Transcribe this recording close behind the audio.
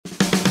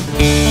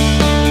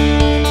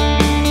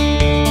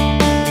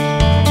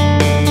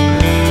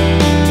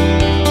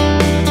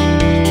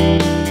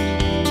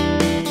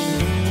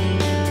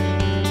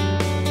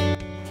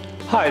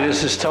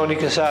This is Tony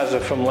Casazza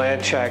from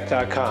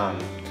Landshack.com.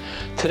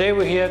 Today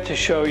we're here to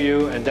show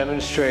you and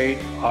demonstrate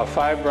our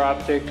fiber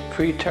optic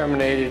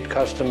pre-terminated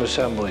custom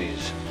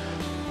assemblies.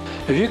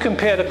 If you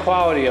compare the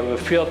quality of a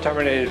field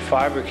terminated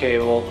fiber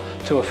cable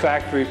to a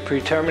factory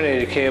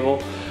pre-terminated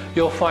cable,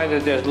 you'll find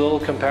that there's little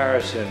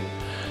comparison.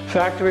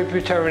 Factory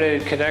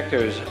pre-terminated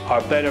connectors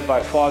are better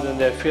by far than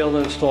their field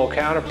installed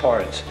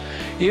counterparts.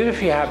 Even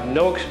if you have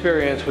no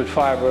experience with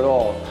fiber at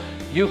all,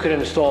 you can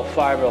install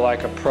fiber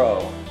like a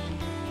pro.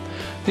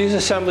 These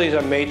assemblies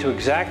are made to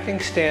exacting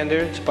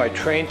standards by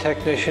trained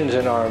technicians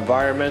in our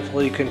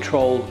environmentally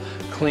controlled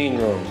clean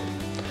room.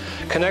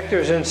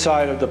 Connectors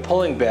inside of the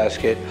pulling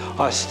basket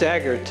are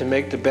staggered to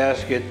make the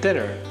basket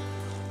thinner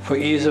for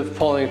ease of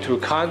pulling through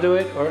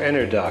conduit or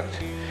inner duct.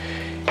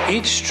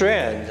 Each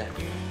strand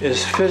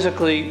is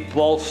physically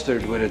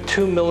bolstered with a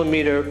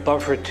 2mm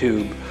buffer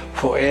tube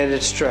for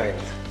added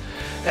strength.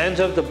 Ends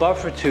of the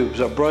buffer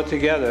tubes are brought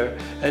together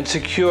and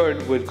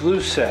secured with glue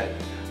set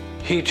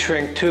heat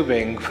shrink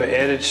tubing for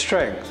added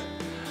strength.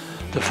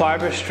 The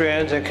fiber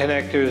strands and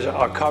connectors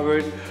are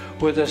covered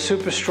with a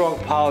super strong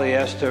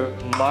polyester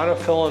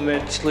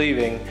monofilament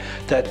sleeving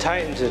that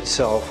tightens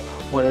itself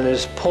when it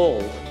is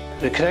pulled.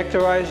 The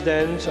connectorized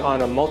ends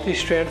on a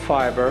multi-strand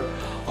fiber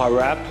are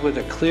wrapped with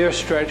a clear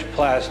stretch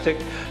plastic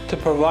to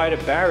provide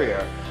a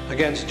barrier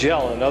against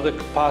gel and other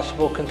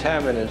possible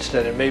contaminants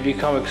that it may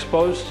become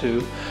exposed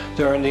to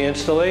during the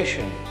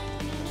installation.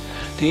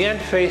 The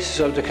end faces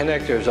of the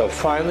connectors are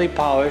finely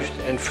polished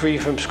and free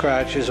from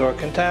scratches or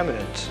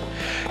contaminants.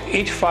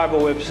 Each Fiber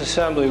Whips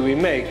assembly we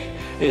make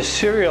is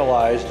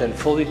serialized and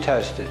fully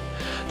tested.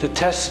 The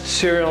test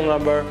serial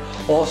number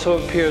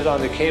also appears on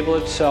the cable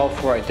itself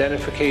for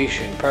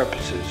identification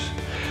purposes.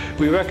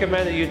 We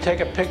recommend that you take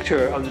a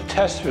picture of the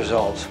test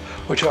results,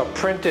 which are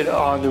printed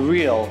on the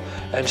reel,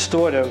 and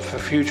store them for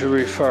future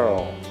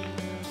referral.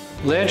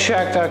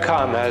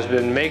 Landshack.com has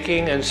been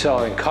making and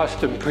selling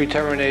custom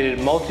pre-terminated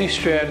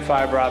multi-strand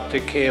fiber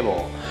optic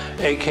cable,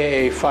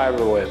 aka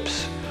Fiber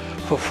Whips,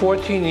 for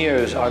 14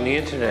 years on the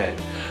internet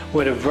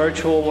with a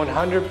virtual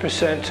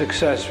 100%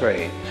 success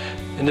rate.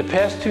 In the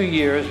past 2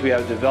 years, we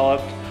have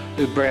developed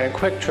the brand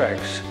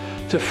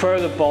QuickTreX to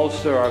further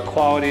bolster our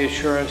quality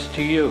assurance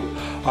to you,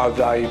 our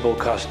valuable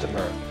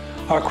customer.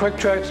 Our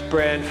QuickTreX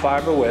brand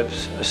Fiber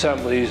Whips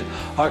assemblies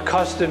are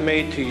custom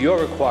made to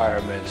your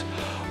requirements.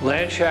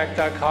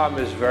 Landshack.com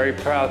is very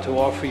proud to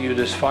offer you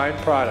this fine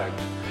product.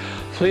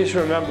 Please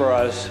remember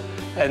us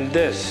and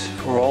this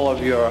for all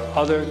of your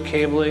other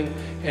cabling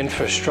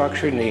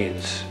infrastructure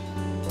needs.